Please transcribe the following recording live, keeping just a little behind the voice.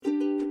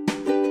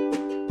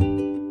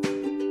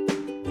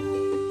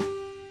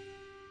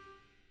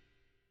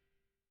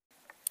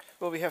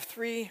Well, we have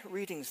 3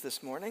 readings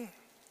this morning,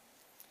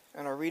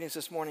 and our readings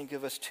this morning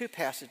give us 2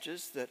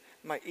 passages that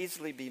might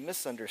easily be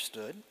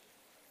misunderstood,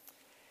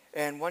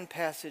 and one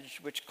passage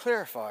which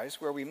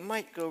clarifies where we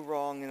might go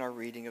wrong in our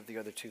reading of the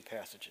other 2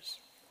 passages.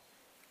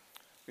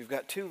 We've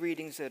got 2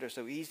 readings that are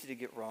so easy to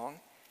get wrong,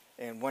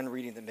 and one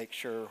reading that makes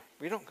sure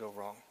we don't go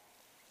wrong.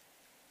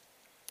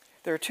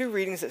 There are 2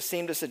 readings that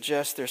seem to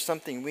suggest there's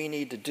something we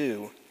need to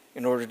do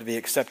in order to be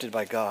accepted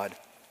by God,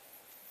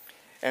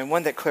 and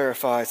one that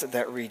clarifies that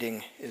that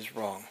reading is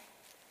wrong.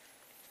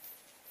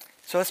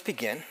 So let's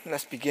begin.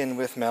 Let's begin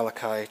with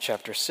Malachi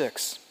chapter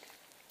 6.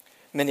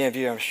 Many of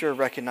you, I'm sure,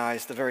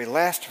 recognize the very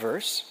last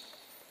verse.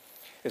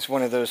 It's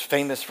one of those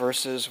famous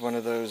verses, one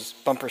of those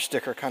bumper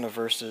sticker kind of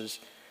verses.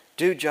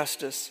 Do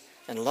justice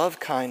and love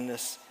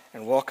kindness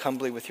and walk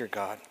humbly with your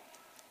God.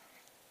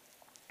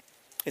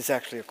 It's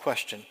actually a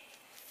question.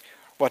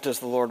 What does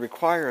the Lord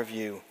require of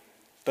you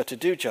but to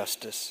do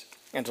justice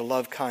and to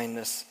love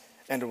kindness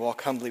and to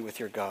walk humbly with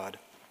your God?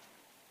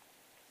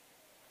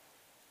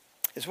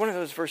 It's one of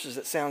those verses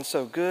that sounds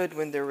so good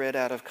when they're read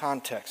out of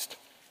context.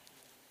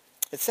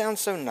 It sounds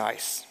so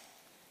nice.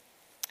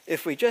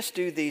 If we just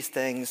do these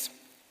things,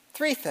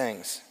 3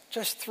 things,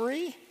 just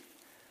 3,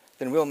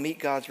 then we'll meet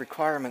God's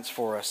requirements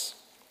for us.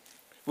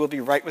 We'll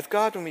be right with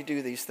God when we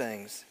do these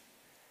things.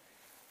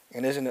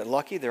 And isn't it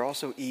lucky? They're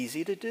also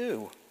easy to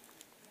do.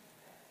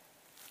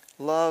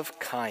 Love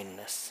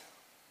kindness.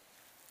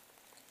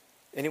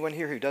 Anyone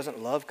here who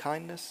doesn't love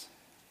kindness?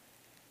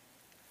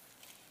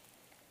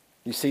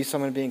 You see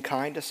someone being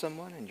kind to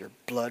someone and your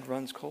blood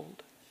runs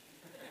cold?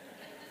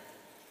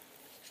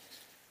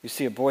 You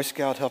see a Boy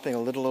Scout helping a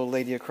little old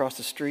lady across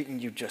the street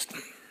and you just,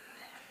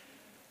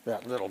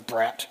 that little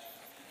brat.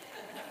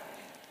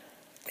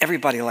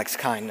 Everybody likes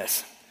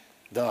kindness.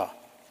 Duh.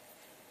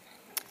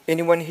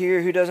 Anyone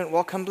here who doesn't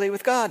walk humbly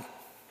with God?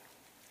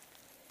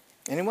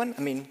 Anyone?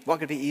 I mean,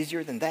 what could be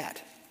easier than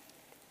that?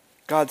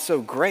 God's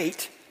so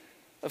great.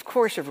 Of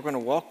course, if we're going to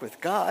walk with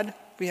God,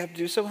 we have to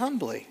do so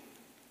humbly.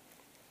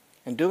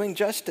 And doing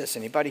justice.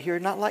 Anybody here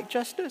not like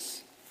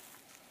justice?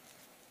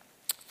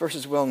 Verse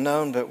is well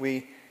known, but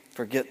we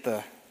forget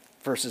the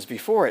verses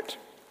before it.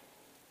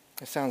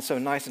 It sounds so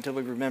nice until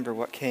we remember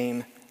what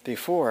came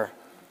before.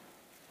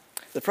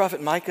 The prophet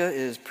Micah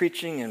is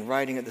preaching and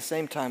writing at the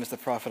same time as the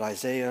prophet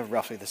Isaiah,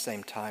 roughly the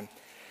same time.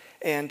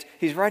 And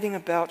he's writing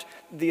about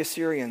the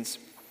Assyrians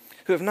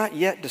who have not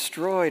yet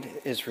destroyed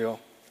Israel,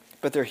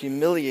 but they're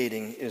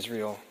humiliating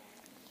Israel.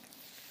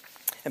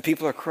 And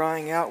people are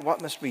crying out,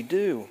 what must we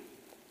do?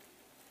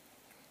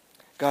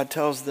 God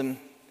tells them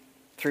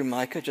through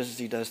Micah, just as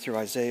he does through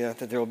Isaiah,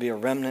 that there will be a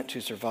remnant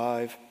to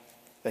survive,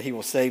 that he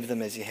will save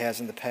them as he has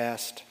in the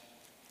past.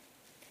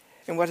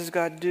 And what does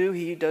God do?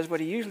 He does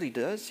what he usually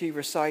does. He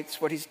recites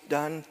what he's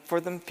done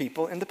for the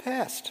people in the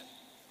past.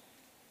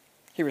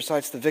 He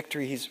recites the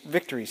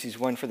victories he's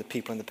won for the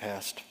people in the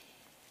past.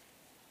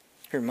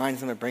 He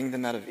reminds them of bringing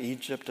them out of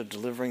Egypt, of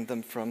delivering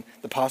them from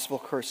the possible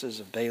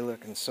curses of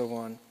Balak and so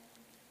on.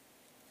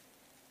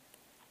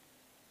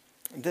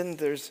 And then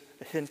there's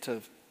a hint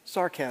of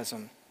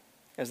sarcasm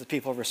as the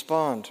people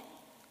respond.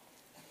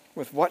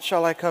 With what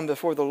shall I come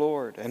before the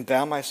Lord and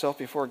bow myself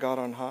before God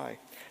on high?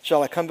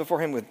 Shall I come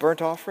before him with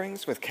burnt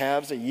offerings, with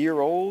calves a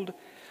year old?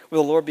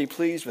 Will the Lord be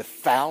pleased with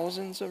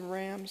thousands of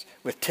rams,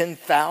 with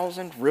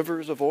 10,000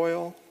 rivers of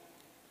oil?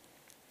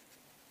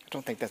 I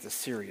don't think that's a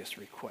serious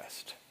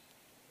request,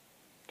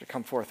 to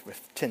come forth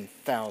with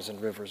 10,000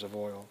 rivers of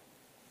oil.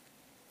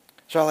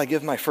 Shall I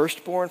give my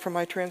firstborn for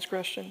my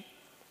transgression?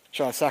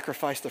 Shall I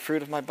sacrifice the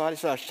fruit of my body?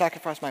 Shall I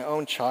sacrifice my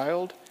own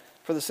child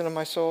for the sin of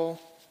my soul?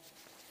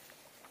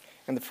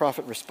 And the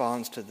prophet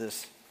responds to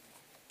this.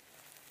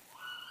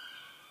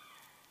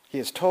 He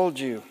has told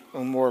you,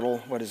 O mortal,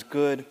 what is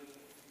good.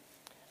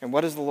 And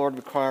what does the Lord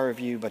require of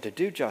you but to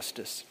do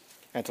justice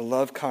and to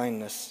love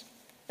kindness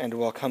and to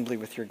walk humbly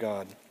with your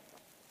God?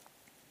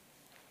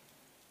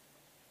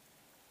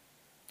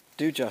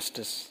 Do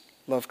justice,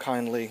 love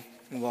kindly,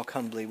 and walk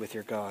humbly with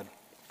your God.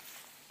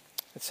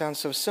 It sounds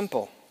so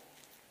simple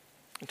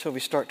until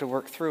we start to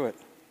work through it.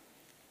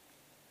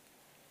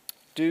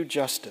 Do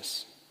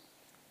justice.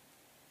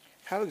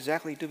 How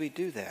exactly do we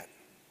do that?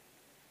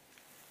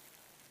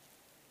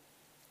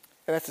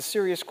 And that's a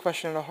serious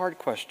question and a hard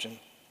question.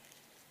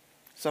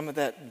 Some of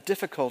that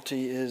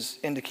difficulty is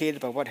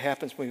indicated by what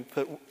happens when we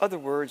put other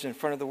words in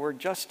front of the word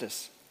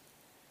justice,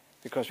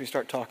 because we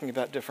start talking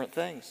about different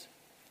things.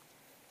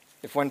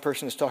 If one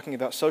person is talking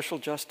about social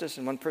justice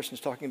and one person is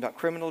talking about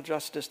criminal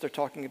justice, they're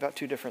talking about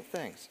 2 different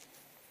things.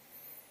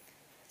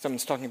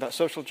 Someone's talking about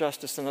social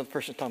justice, another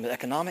person's talking about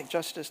economic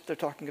justice, they're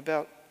talking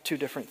about 2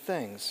 different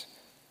things.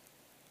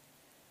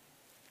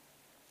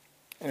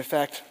 And in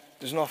fact,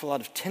 there's an awful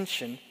lot of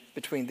tension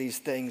between these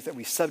things that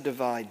we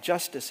subdivide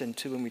justice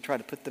into, and we try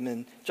to put them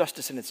in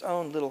justice in its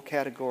own little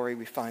category.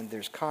 We find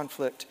there's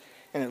conflict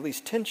and at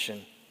least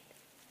tension.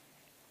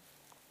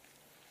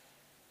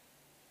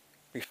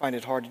 We find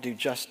it hard to do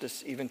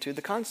justice even to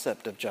the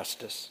concept of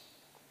justice.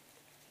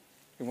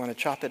 We want to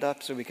chop it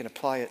up so we can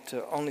apply it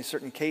to only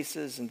certain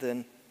cases, and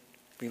then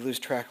we lose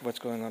track of what's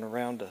going on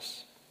around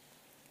us.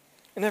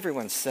 And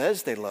everyone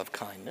says they love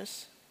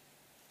kindness.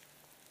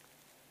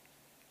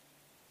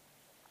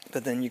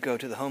 But then you go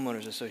to the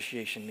homeowners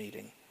association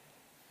meeting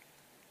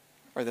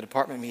or the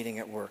department meeting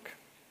at work.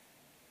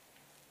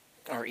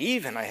 Or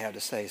even, I have to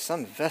say,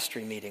 some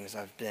vestry meetings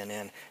I've been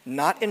in,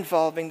 not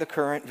involving the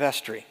current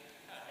vestry.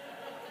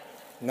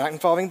 Not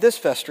involving this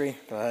vestry,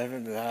 but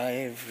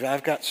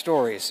I've got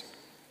stories.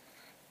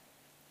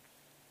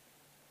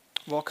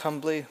 Walk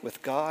humbly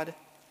with God.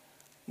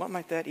 What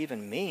might that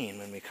even mean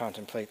when we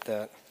contemplate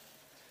that?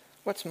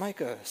 What's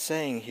Micah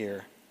saying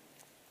here?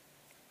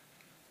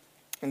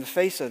 In the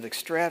face of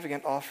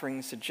extravagant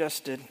offerings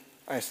suggested,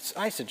 I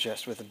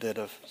suggest with a bit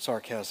of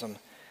sarcasm,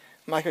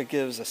 Micah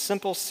gives a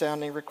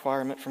simple-sounding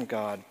requirement from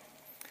God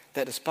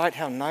that despite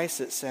how nice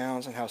it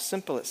sounds and how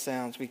simple it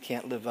sounds, we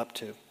can't live up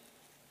to.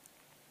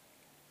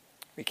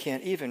 We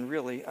can't even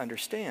really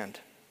understand.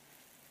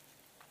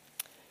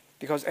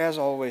 Because as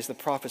always, the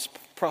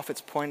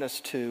prophets point us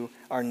to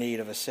our need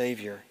of a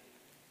Savior.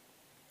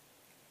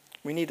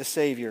 We need a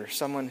Savior,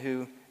 someone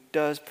who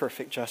does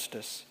perfect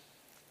justice,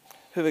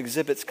 who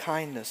exhibits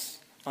kindness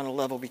on a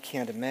level we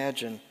can't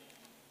imagine,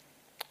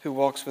 who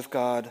walks with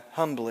God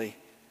humbly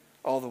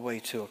all the way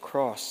to a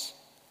cross.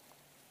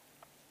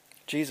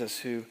 Jesus,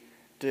 who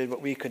did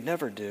what we could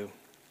never do.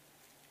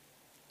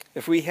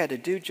 If we had to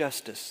do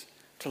justice,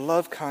 to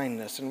love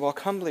kindness and walk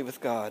humbly with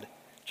God,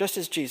 just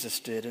as Jesus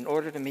did, in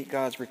order to meet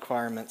God's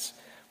requirements,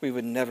 we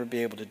would never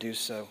be able to do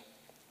so.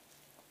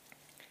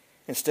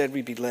 Instead,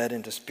 we'd be led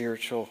into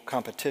spiritual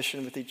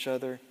competition with each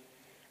other,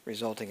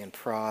 resulting in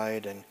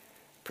pride and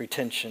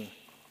pretension.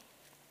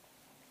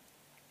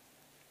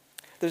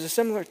 There's a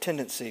similar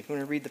tendency when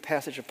we read the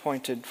passage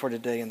appointed for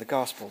today in the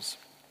Gospels.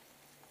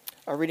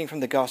 Our reading from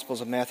the Gospels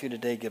of Matthew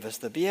today give us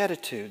the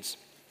Beatitudes,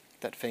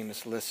 that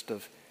famous list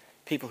of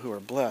people who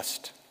are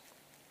blessed.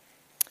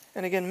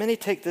 And again, many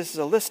take this as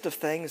a list of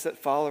things that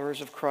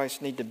followers of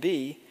Christ need to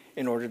be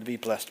in order to be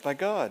blessed by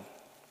God.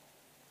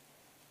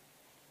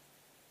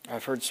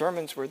 I've heard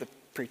sermons where the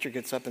preacher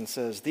gets up and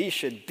says, "These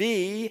should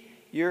be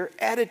your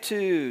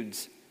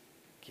attitudes."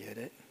 Get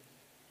it?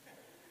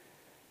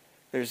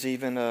 There's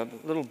even a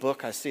little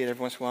book, I see it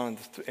every once in a while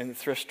in the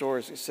thrift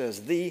stores. It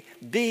says, "The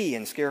B,"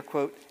 in scare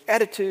quote,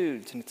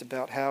 "attitudes." And it's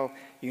about how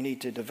you need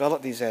to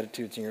develop these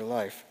attitudes in your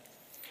life.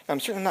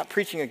 I'm certainly not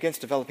preaching against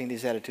developing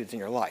these attitudes in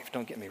your life.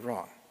 Don't get me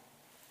wrong.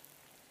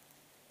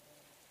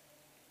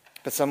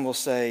 But some will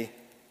say,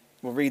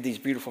 we'll read these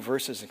beautiful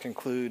verses and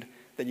conclude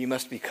that you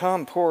must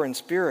become poor in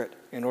spirit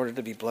in order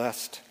to be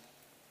blessed.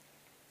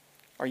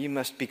 Or you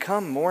must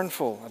become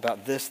mournful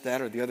about this,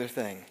 that, or the other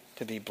thing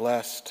to be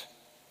blessed.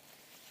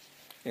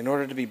 In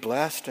order to be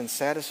blessed and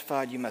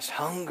satisfied, you must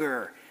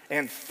hunger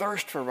and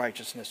thirst for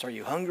righteousness. Are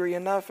you hungry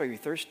enough? Are you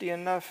thirsty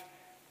enough?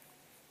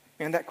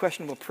 And that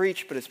question will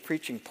preach, but it's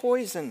preaching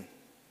poison.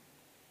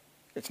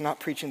 It's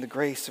not preaching the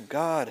grace of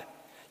God.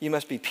 You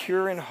must be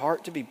pure in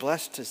heart to be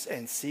blessed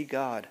and see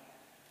God.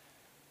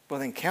 Well,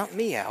 then count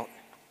me out.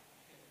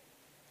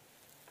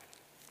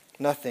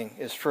 Nothing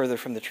is further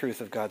from the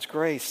truth of God's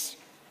grace.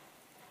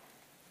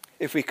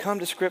 If we come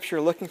to Scripture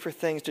looking for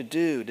things to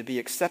do to be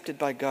accepted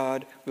by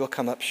God, we'll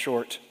come up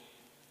short.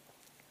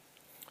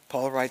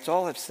 Paul writes,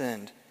 all have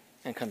sinned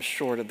and come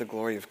short of the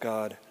glory of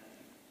God.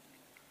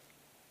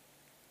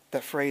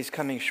 That phrase,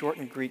 coming short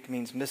in Greek,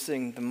 means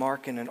missing the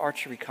mark in an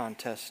archery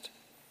contest.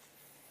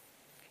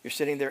 You're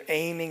sitting there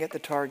aiming at the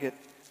target,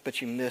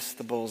 but you miss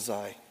the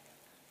bullseye.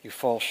 You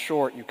fall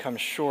short, you come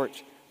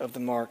short of the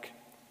mark.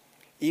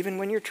 Even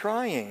when you're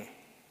trying,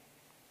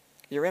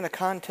 you're in a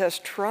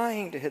contest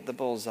trying to hit the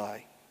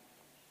bullseye.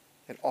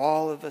 And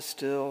all of us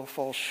still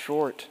fall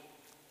short.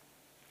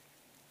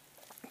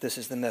 This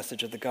is the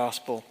message of the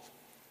gospel.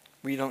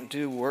 We don't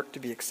do work to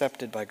be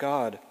accepted by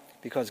God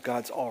because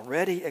God's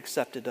already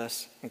accepted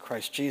us in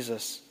Christ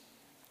Jesus.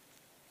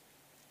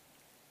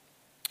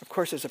 Of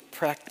course, there's a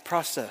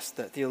process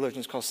that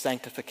theologians call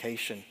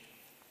sanctification,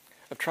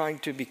 of trying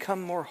to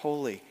become more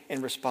holy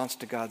in response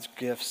to God's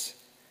gifts.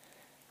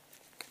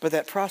 But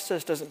that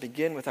process doesn't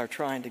begin with our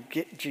trying to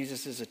get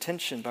Jesus'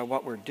 attention by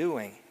what we're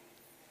doing,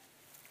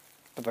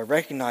 but by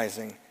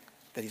recognizing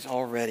that he's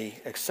already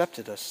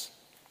accepted us.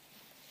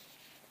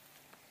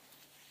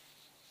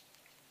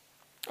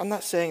 I'm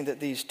not saying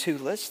that these two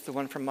lists, the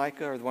one from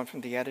Micah or the one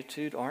from the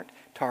Beatitude, aren't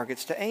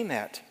targets to aim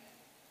at.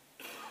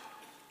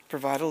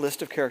 Provide a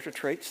list of character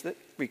traits that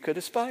we could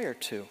aspire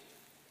to.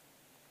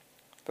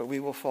 But we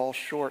will fall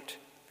short,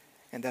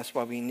 and that's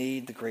why we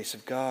need the grace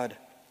of God.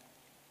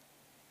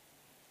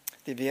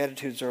 The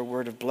Beatitudes are a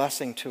word of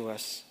blessing to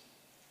us.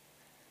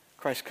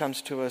 Christ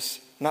comes to us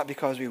not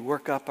because we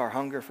work up our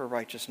hunger for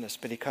righteousness,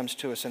 but he comes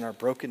to us in our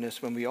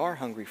brokenness when we are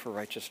hungry for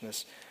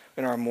righteousness,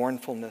 in our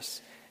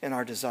mournfulness, in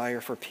our desire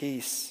for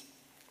peace.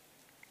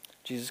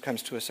 Jesus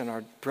comes to us in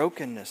our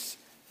brokenness,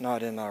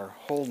 not in our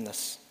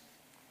wholeness.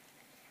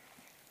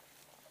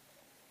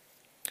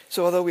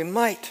 So although we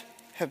might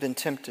have been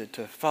tempted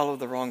to follow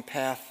the wrong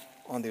path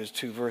on those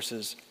two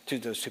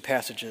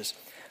passages,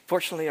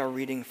 fortunately our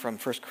reading from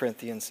 1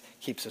 Corinthians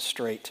keeps us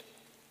straight.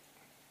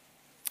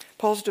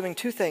 Paul's doing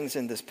two things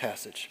in this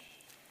passage.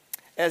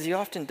 as he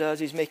often does,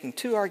 he's making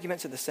two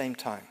arguments at the same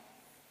time.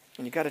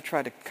 And you've got to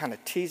try to kind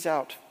of tease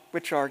out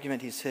which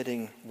argument he's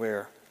hitting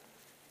where.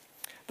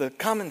 The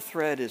common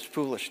thread is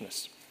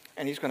foolishness,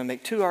 and he's going to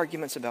make two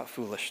arguments about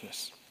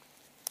foolishness.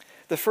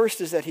 The first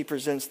is that he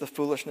presents the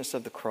foolishness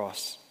of the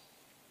cross.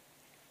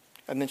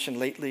 I mentioned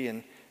lately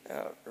and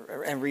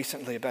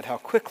recently about how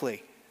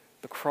quickly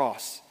the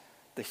cross,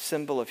 the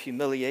symbol of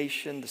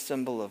humiliation, the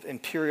symbol of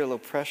imperial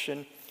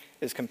oppression,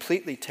 is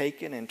completely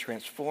taken and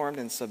transformed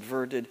and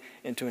subverted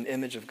into an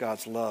image of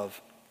God's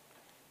love.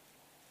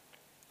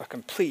 A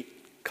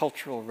complete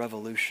cultural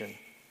revolution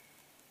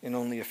in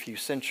only a few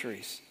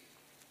centuries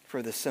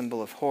for the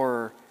symbol of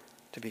horror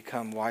to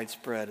become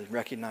widespread and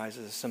recognized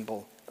as a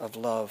symbol of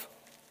love.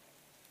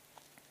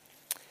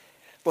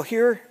 Well,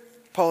 here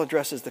Paul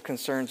addresses the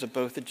concerns of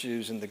both the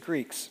Jews and the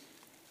Greeks.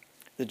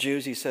 The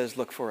Jews, he says,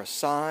 look for a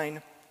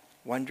sign,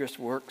 wondrous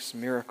works,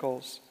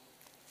 miracles.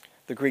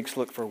 The Greeks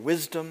look for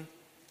wisdom.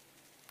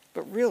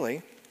 But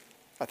really,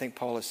 I think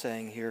Paul is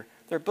saying here,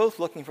 they're both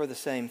looking for the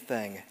same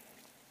thing,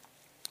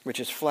 which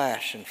is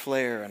flash and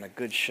flare and a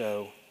good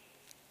show.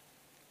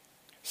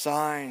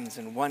 Signs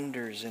and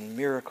wonders and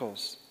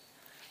miracles.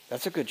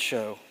 That's a good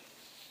show.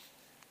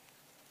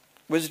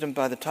 Wisdom,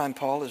 by the time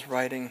Paul is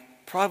writing,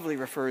 probably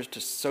refers to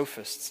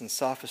sophists and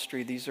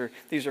sophistry. These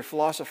are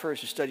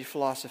philosophers who study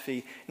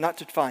philosophy not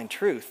to find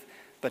truth,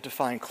 but to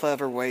find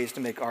clever ways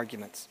to make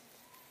arguments.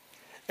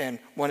 And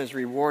one is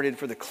rewarded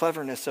for the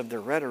cleverness of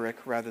their rhetoric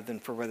rather than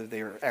for whether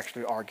they are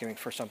actually arguing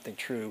for something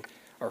true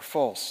or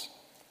false.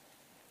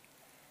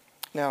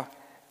 Now,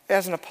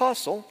 as an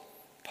apostle,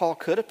 Paul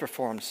could have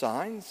performed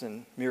signs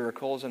and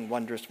miracles and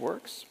wondrous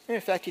works. And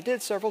in fact, he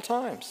did several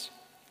times.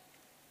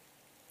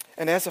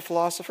 And as a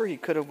philosopher, he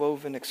could have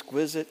woven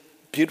exquisite,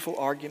 beautiful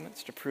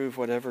arguments to prove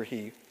whatever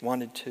he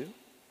wanted to.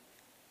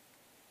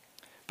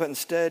 But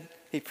instead,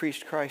 he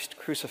preached Christ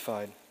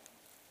crucified.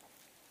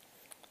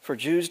 For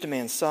Jews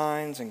demand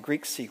signs and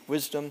Greeks seek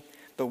wisdom,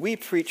 but we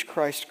preach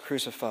Christ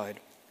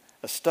crucified,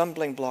 a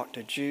stumbling block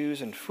to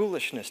Jews and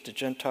foolishness to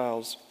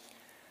Gentiles.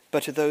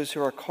 But to those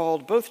who are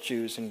called both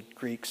Jews and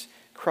Greeks,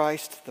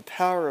 Christ, the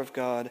power of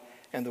God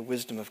and the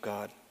wisdom of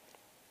God.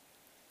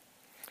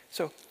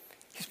 So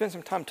he spent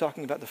some time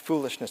talking about the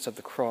foolishness of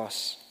the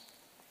cross.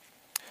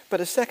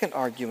 But a second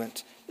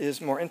argument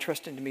is more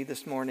interesting to me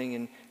this morning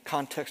in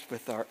context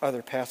with our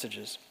other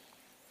passages.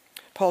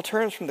 Paul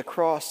turns from the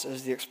cross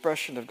as the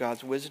expression of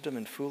God's wisdom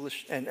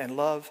and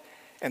love,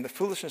 and the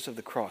foolishness of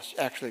the cross,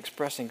 actually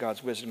expressing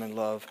God's wisdom and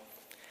love.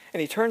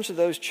 And he turns to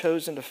those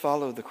chosen to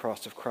follow the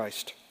cross of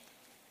Christ.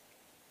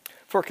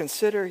 For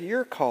consider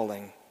your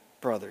calling,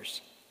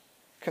 brothers.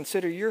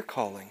 Consider your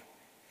calling.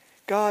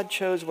 God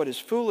chose what is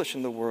foolish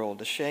in the world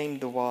to shame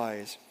the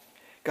wise.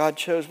 God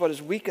chose what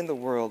is weak in the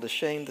world to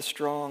shame the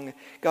strong.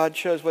 God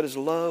chose what is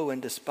low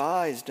and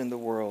despised in the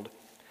world,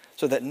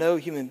 so that no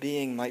human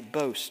being might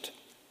boast.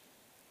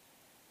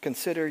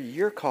 Consider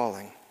your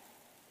calling.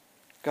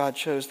 God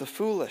chose the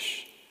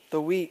foolish, the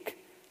weak,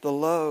 the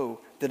low,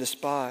 the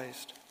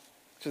despised,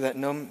 so that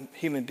no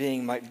human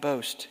being might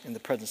boast in the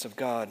presence of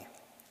God.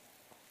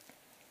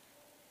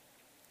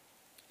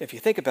 If you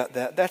think about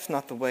that, that's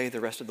not the way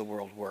the rest of the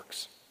world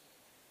works.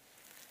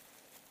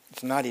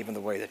 It's not even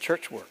the way the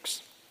church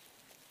works.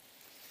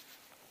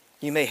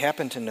 You may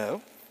happen to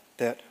know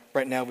that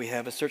right now we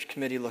have a search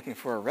committee looking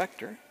for a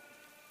rector,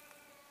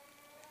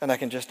 and I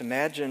can just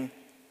imagine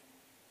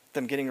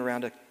them getting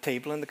around a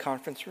table in the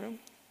conference room.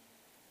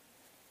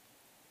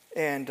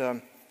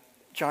 And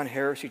John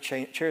Harris, who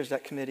chairs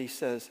that committee,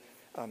 says,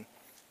 I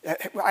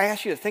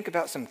asked you to think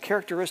about some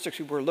characteristics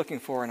we were looking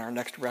for in our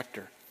next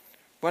rector.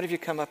 What have you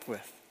come up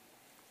with?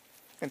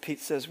 And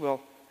Pete says,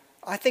 well,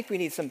 I think we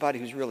need somebody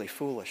who's really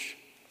foolish.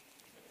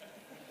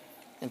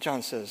 And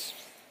John says,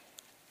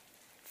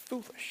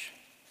 foolish?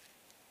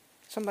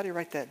 Somebody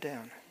write that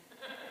down.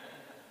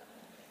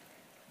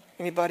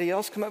 Anybody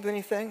else come up with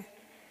anything?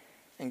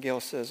 And Gail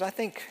says, I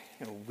think,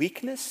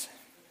 weakness.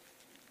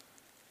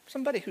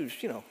 Somebody who's,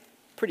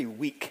 pretty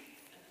weak.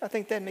 I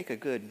think that'd make a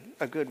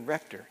good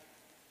rector.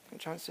 And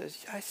John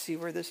says, I see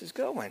where this is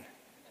going.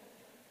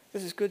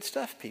 This is good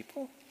stuff,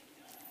 people.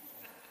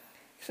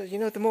 He says,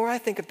 the more I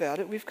think about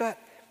it, we've got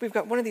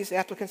one of these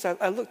applicants.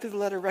 I looked through the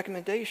letter of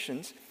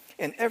recommendations,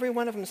 and every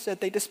one of them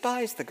said they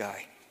despise the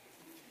guy.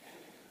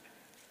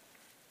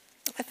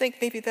 I think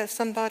maybe that's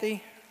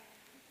somebody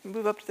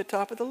move up to the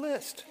top of the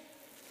list.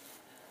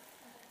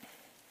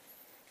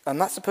 I'm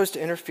not supposed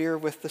to interfere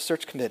with the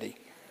search committee,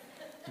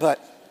 but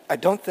I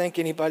don't think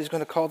anybody's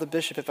going to call the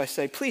bishop if I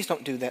say, please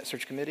don't do that,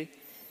 search committee.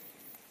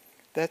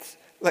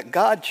 Let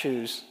God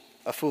choose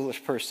a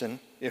foolish person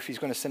if he's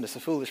going to send us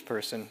a foolish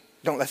person.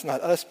 Let's not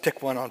us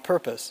pick one on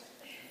purpose.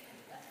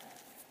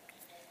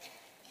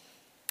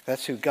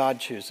 That's who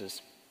God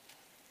chooses.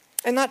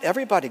 And not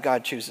everybody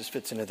God chooses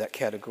fits into that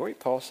category.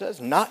 Paul says,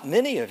 not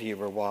many of you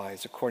were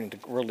wise according to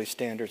worldly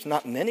standards.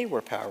 Not many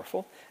were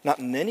powerful. Not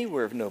many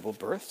were of noble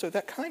birth. So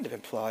that kind of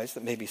implies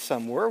that maybe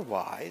some were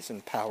wise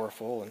and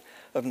powerful and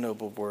of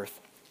noble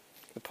birth.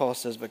 But Paul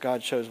says, but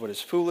God chose what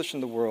is foolish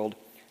in the world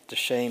to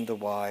shame the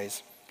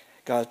wise.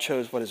 God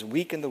chose what is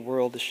weak in the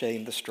world to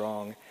shame the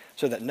strong,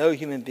 so that no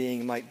human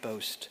being might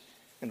boast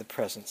in the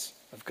presence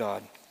of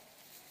God.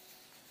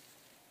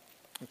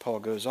 And Paul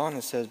goes on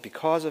and says,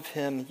 because of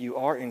him you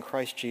are in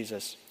Christ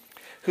Jesus,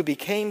 who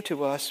became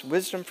to us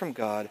wisdom from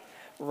God,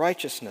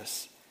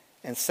 righteousness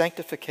and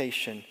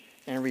sanctification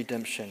and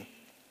redemption,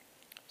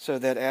 so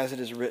that as it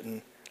is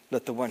written,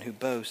 let the one who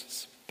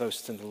boasts,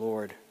 boast in the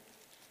Lord.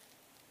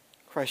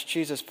 Christ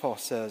Jesus, Paul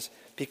says,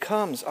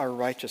 becomes our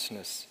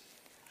righteousness,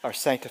 our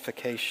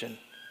sanctification,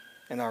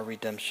 and our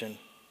redemption.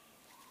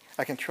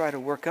 I can try to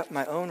work up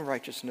my own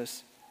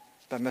righteousness,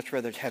 but I'd much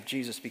rather have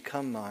Jesus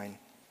become mine.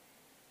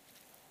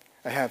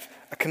 I have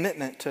a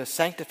commitment to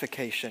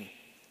sanctification,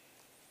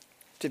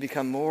 to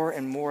become more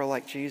and more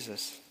like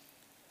Jesus.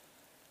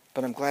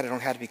 But I'm glad I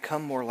don't have to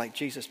become more like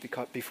Jesus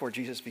before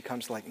Jesus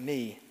becomes like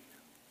me.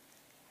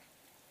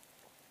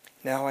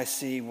 Now I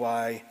see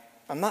why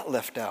I'm not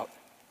left out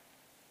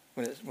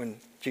when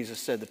Jesus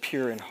said the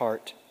pure in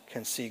heart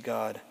can see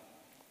God.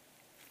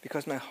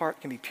 Because my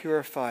heart can be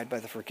purified by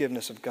the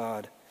forgiveness of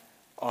God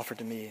offered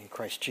to me in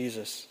Christ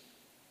Jesus.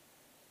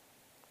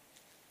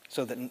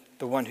 So that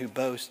the one who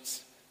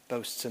boasts,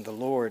 boasts in the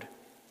Lord.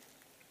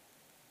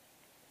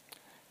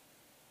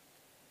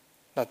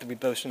 Not that we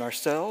boast in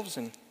ourselves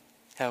and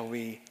how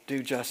we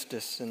do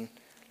justice and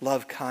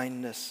love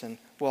kindness and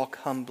walk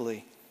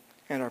humbly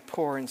and are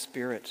poor in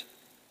spirit.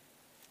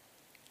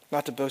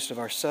 Not to boast of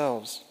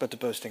ourselves, but to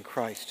boast in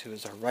Christ, who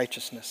is our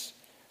righteousness,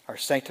 our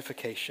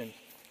sanctification,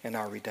 and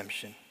our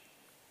redemption.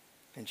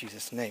 In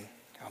Jesus' name,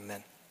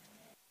 amen.